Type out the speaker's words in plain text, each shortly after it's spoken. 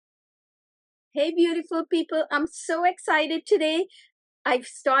Hey, beautiful people. I'm so excited today. I've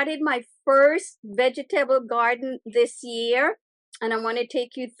started my first vegetable garden this year, and I want to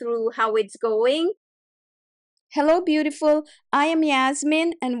take you through how it's going. Hello, beautiful. I am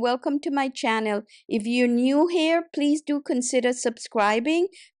Yasmin, and welcome to my channel. If you're new here, please do consider subscribing.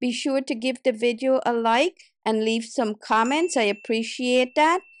 Be sure to give the video a like and leave some comments. I appreciate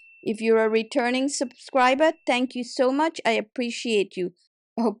that. If you're a returning subscriber, thank you so much. I appreciate you.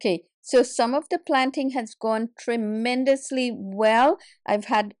 Okay, so some of the planting has gone tremendously well. I've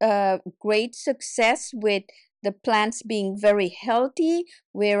had great success with the plants being very healthy,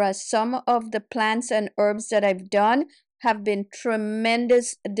 whereas some of the plants and herbs that I've done have been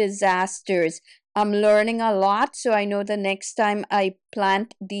tremendous disasters. I'm learning a lot, so I know the next time I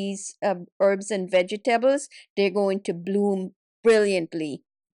plant these herbs and vegetables, they're going to bloom brilliantly.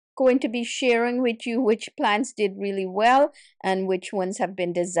 Going to be sharing with you which plants did really well and which ones have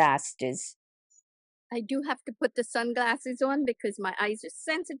been disasters. I do have to put the sunglasses on because my eyes are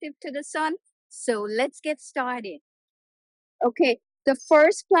sensitive to the sun. So let's get started. Okay, the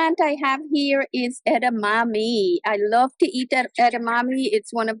first plant I have here is edamame. I love to eat edamame.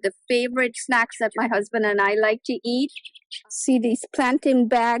 It's one of the favorite snacks that my husband and I like to eat. See these plantain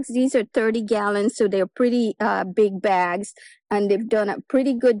bags? These are 30 gallons, so they're pretty big bags. And they've done a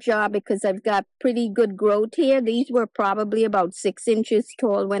pretty good job because I've got pretty good growth here. These were probably about 6 inches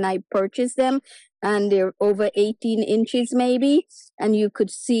tall when I purchased them, and they're over 18 inches maybe. And you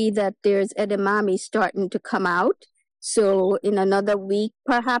could see that there's edamame starting to come out. So in another week,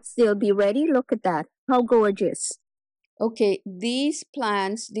 perhaps they'll be ready. Look at that. How gorgeous. Okay, these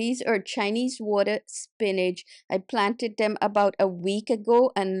plants, these are Chinese water spinach. I planted them about a week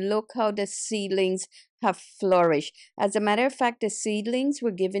ago, and look how the seedlings have flourished. As a matter of fact, the seedlings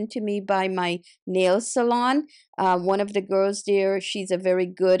were given to me by my nail salon. One of the girls there, she's a very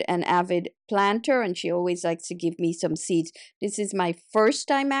good and avid planter, and she always likes to give me some seeds. This is my first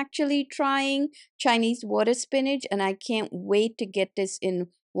time actually trying Chinese water spinach, and I can't wait to get this in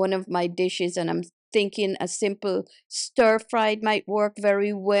one of my dishes, and I'm thinking a simple stir fried might work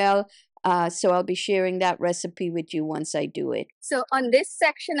very well. So I'll be sharing that recipe with you once I do it. So on this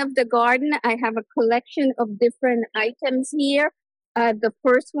section of the garden, I have a collection of different items here. The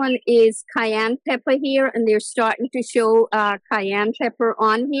first one is cayenne pepper here, and they're starting to show cayenne pepper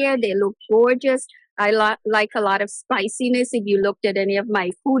on here. They look gorgeous. I like a lot of spiciness. If you looked at any of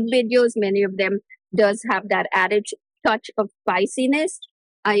my food videos, many of them does have that added touch of spiciness.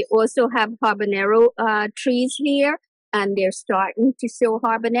 I also have habanero trees here, and they're starting to show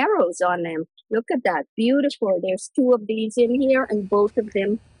habaneros on them. Look at that, beautiful. There's two of these in here, and both of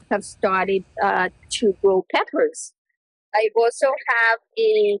them have started to grow peppers. I also have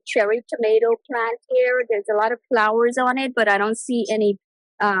a cherry tomato plant here. There's a lot of flowers on it, but I don't see any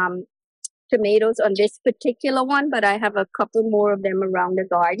um, tomatoes on this particular one, but I have a couple more of them around the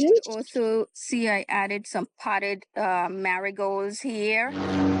garden. Also, see, I added some potted marigolds here.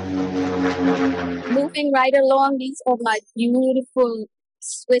 Moving right along, these are my beautiful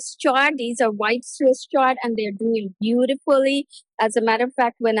Swiss chard. These are white Swiss chard, and they're doing beautifully. As a matter of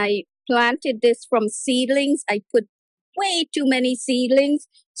fact, when I planted this from seedlings, I put way too many seedlings.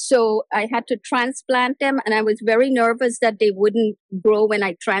 So I had to transplant them, and I was very nervous that they wouldn't grow when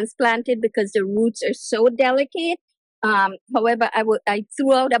I transplanted because the roots are so delicate. However, I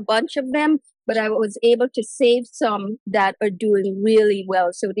threw out a bunch of them, but I was able to save some that are doing really well.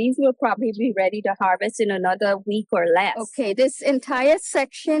 So these will probably be ready to harvest in another week or less. Okay, this entire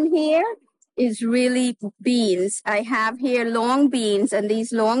section here is really beans. I have here long beans, and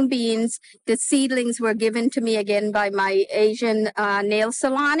these long beans, the seedlings were given to me again by my Asian nail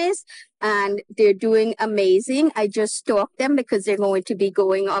salonist, and they're doing amazing. I just stalked them because they're going to be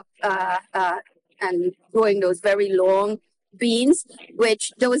going up and growing those very long beans,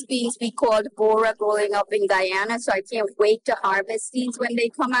 which those beans we called Bora growing up in Guyana. So I can't wait to harvest these when they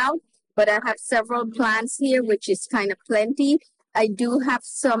come out. But I have several plants here, which is kind of plenty. I do have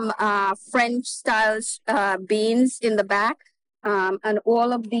some French style beans in the back. And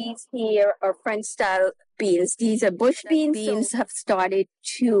all of these here are French style beans. These are bush beans. Beans have started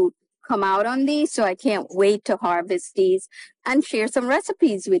to come out on these, so I can't wait to harvest these and share some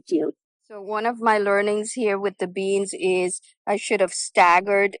recipes with you. So one of my learnings here with the beans is I should have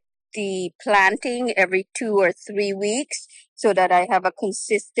staggered the planting every 2 or 3 weeks so that I have a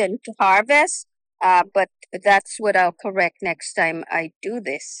consistent harvest. But that's what I'll correct next time I do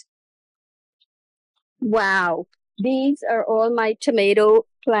this. Wow, these are all my tomato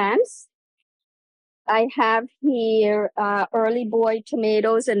plants. I have here early boy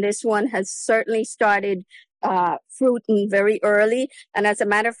tomatoes, and this one has certainly started fruiting very early. And as a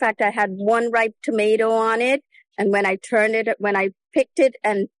matter of fact, I had one ripe tomato on it. And when I picked it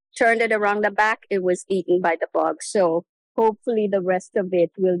and turned it around the back, it was eaten by the bugs. So hopefully the rest of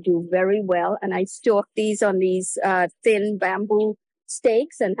it will do very well. And I store these on these thin bamboo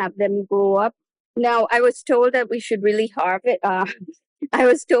stakes and have them grow up. Now, I was told that we should really harvest. I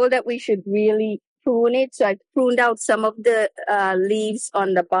was told that we should really prune it. So I pruned out some of the leaves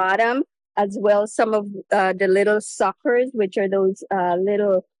on the bottom, as well some of the little suckers, which are those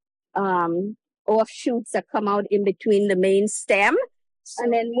little offshoots that come out in between the main stem.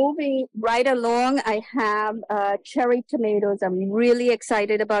 And then moving right along, I have cherry tomatoes. I'm really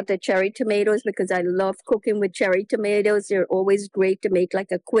excited about the cherry tomatoes because I love cooking with cherry tomatoes. They're always great to make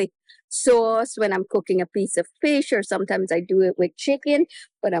like a quick sauce when I'm cooking a piece of fish, or sometimes I do it with chicken,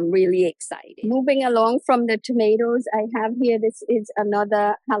 but I'm really excited. Moving along from the tomatoes, I have here, this is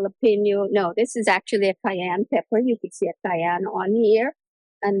another jalapeno. No, this is actually a cayenne pepper. You can see a cayenne on here.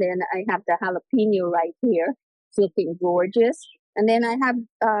 And then I have the jalapeno right here. It's looking gorgeous. And then I have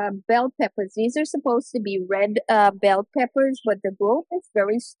bell peppers. These are supposed to be red bell peppers, but the growth is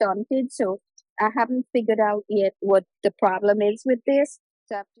very stunted. So I haven't figured out yet what the problem is with this.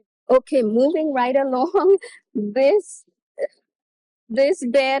 So okay, moving right along, this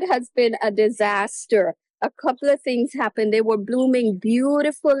bed has been a disaster. A couple of things happened. They were blooming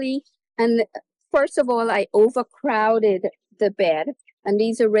beautifully. And first of all, I overcrowded the bed. And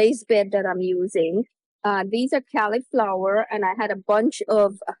these are raised bed that I'm using. These are cauliflower, and I had a bunch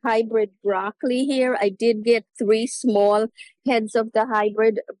of hybrid broccoli here. I did get 3 small heads of the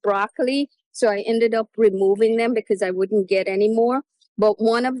hybrid broccoli, so I ended up removing them because I wouldn't get any more. But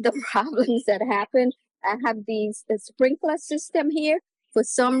one of the problems that happened, I have the sprinkler system here. For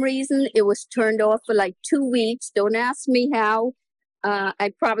some reason, it was turned off for like 2 weeks. Don't ask me how.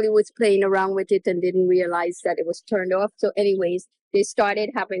 I probably was playing around with it and didn't realize that it was turned off. So anyways, they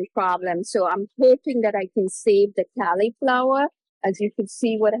started having problems. So I'm hoping that I can save the cauliflower. As you can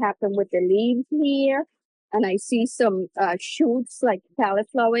see what happened with the leaves here. And I see some shoots like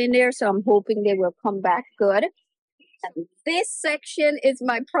cauliflower in there. So I'm hoping they will come back good. And this section is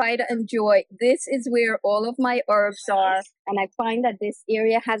my pride and joy. This is where all of my herbs are. And I find that this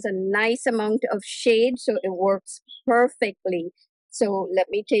area has a nice amount of shade, so it works perfectly. So let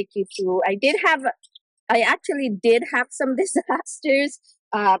me take you through. I actually did have some disasters,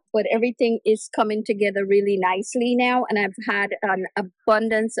 but everything is coming together really nicely now. And I've had an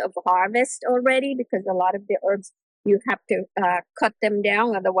abundance of harvest already because a lot of the herbs, you have to cut them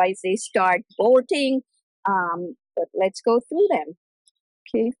down, otherwise they start bolting. But let's go through them.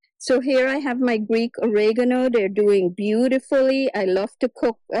 Okay, so here I have my Greek oregano. They're doing beautifully. I love to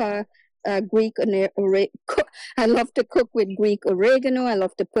cook I love to cook with Greek oregano. I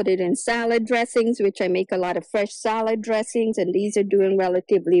love to put it in salad dressings, which I make a lot of fresh salad dressings, and these are doing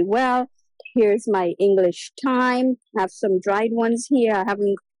relatively well. Here's my English thyme. I have some dried ones here. I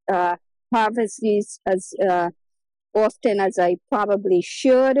haven't harvested these as often as I probably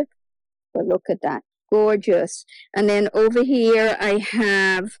should, but look at that. Gorgeous. And then over here I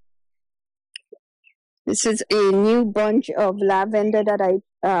have, this is a new bunch of lavender that I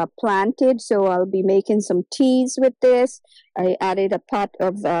planted, so I'll be making some teas with this. I added a pot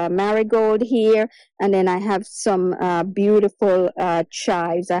of marigold here, and then I have some beautiful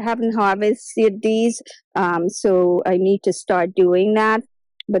chives. I haven't harvested these, so I need to start doing that.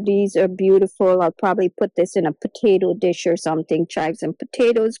 But these are beautiful. I'll probably put this in a potato dish or something. Chives and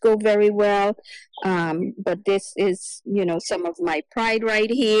potatoes go very well. But this is, some of my pride right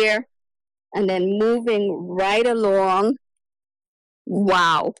here. And then moving right along.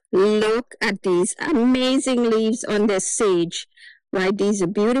 Wow, look at these amazing leaves on this sage. Right, these are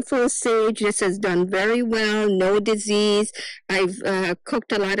beautiful sage. This has done very well, no disease. I've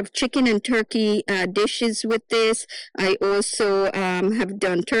cooked a lot of chicken and turkey dishes with this. I also have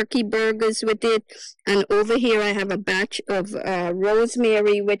done turkey burgers with it. And over here I have a batch of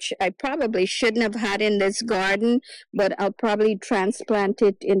rosemary, which I probably shouldn't have had in this garden, but I'll probably transplant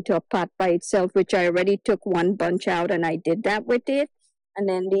it into a pot by itself, which I already took one bunch out and I did that with it. And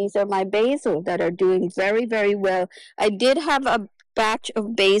then these are my basil that are doing very, very well. I did have a batch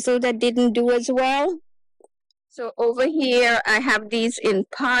of basil that didn't do as well. So over here, I have these in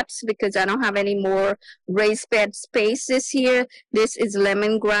pots because I don't have any more raised bed space this year. This is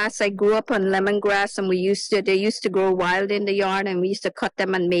lemongrass. I grew up on lemongrass, and they used to grow wild in the yard, and we used to cut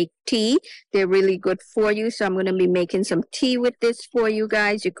them and make tea. They're really good for you. So I'm going to be making some tea with this for you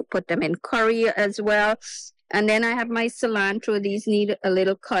guys. You could put them in curry as well. And then I have my cilantro. These need a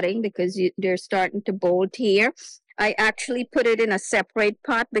little cutting because they're starting to bolt here. I actually put it in a separate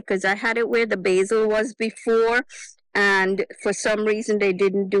pot because I had it where the basil was before, and for some reason they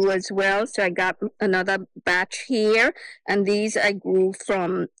didn't do as well. So I got another batch here, and these I grew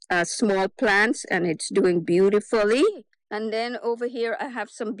from small plants, and it's doing beautifully. And then over here, I have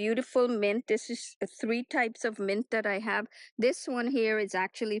some beautiful mint. This is three types of mint that I have. This one here is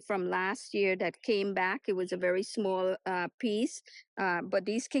actually from last year that came back. It was a very small piece, but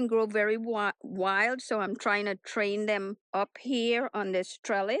these can grow very wild. So I'm trying to train them up here on this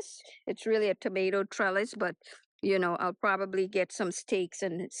trellis. It's really a tomato trellis, but I'll probably get some stakes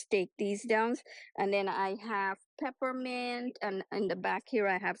and stake these down. And then I have peppermint, and in the back here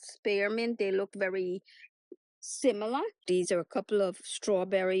I have spearmint. They look very similar. These are a couple of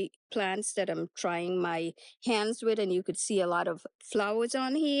strawberry plants that I'm trying my hands with, and you could see a lot of flowers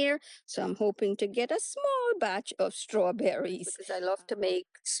on here. So I'm hoping to get a small batch of strawberries because I love to make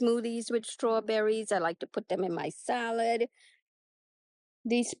smoothies with strawberries. I like to put them in my salad.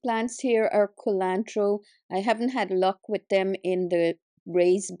 These plants here are culantro. I haven't had luck with them in the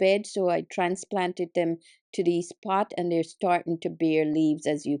raised bed, so I transplanted them to this pot, and they're starting to bear leaves,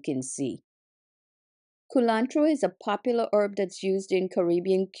 as you can see. Culantro is a popular herb that's used in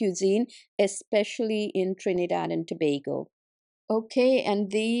Caribbean cuisine, especially in Trinidad and Tobago. Okay,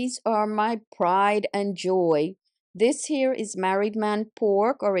 and these are my pride and joy. This here is married man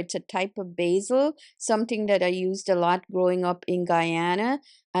pork, or it's a type of basil, something that I used a lot growing up in Guyana.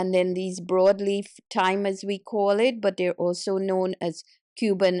 And then these broadleaf thyme, as we call it, but they're also known as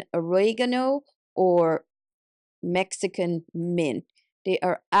Cuban oregano or Mexican mint. They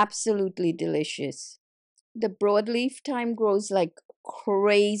are absolutely delicious. The broadleaf thyme grows like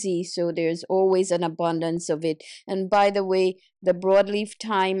crazy, so there's always an abundance of it. And by the way, the broadleaf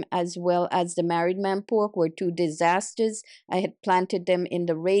thyme as well as the married man pork were two disasters. I had planted them in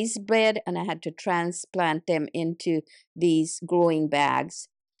the raised bed and I had to transplant them into these growing bags.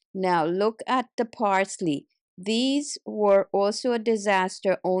 Now look at the parsley. These were also a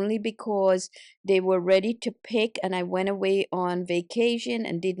disaster only because they were ready to pick, and I went away on vacation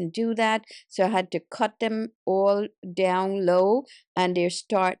and didn't do that. So I had to cut them all down low, and they're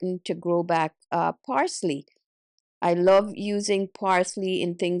starting to grow back parsley. I love using parsley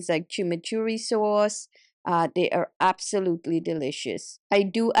in things like chimichurri sauce. They are absolutely delicious. I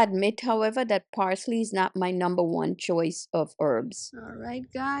do admit, however, that parsley is not my number one choice of herbs. All right,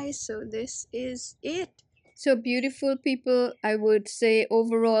 guys, so this is it. So, beautiful people, I would say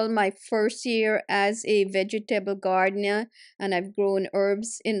overall, my first year as a vegetable gardener, and I've grown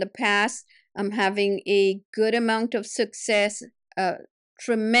herbs in the past. I'm having a good amount of success, a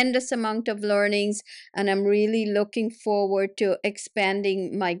tremendous amount of learnings, and I'm really looking forward to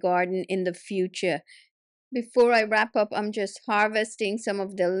expanding my garden in the future. Before I wrap up, I'm just harvesting some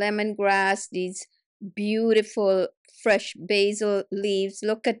of the lemongrass, these beautiful fresh basil leaves.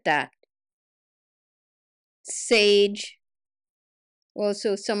 Look at that. Sage,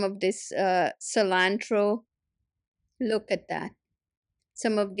 also some of this cilantro. Look at that.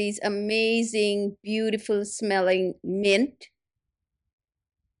 Some of these amazing, beautiful smelling mint.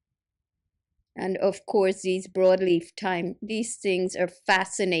 And of course, these broadleaf thyme. These things are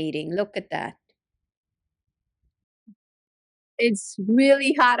fascinating. Look at that. It's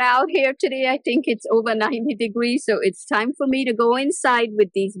really hot out here today. I think it's over 90 degrees. So it's time for me to go inside with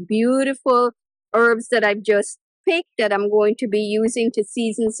these beautiful herbs that I've just picked that I'm going to be using to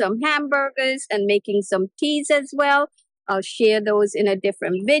season some hamburgers and making some teas as well. I'll share those in a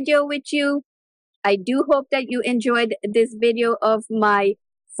different video with you. I do hope that you enjoyed this video of my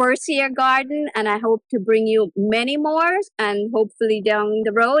first year garden, and I hope to bring you many more, and hopefully down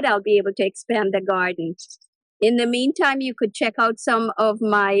the road I'll be able to expand the garden. In the meantime, you could check out some of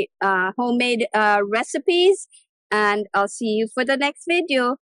my homemade recipes, and I'll see you for the next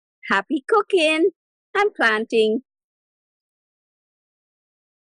video. Happy cooking and planting.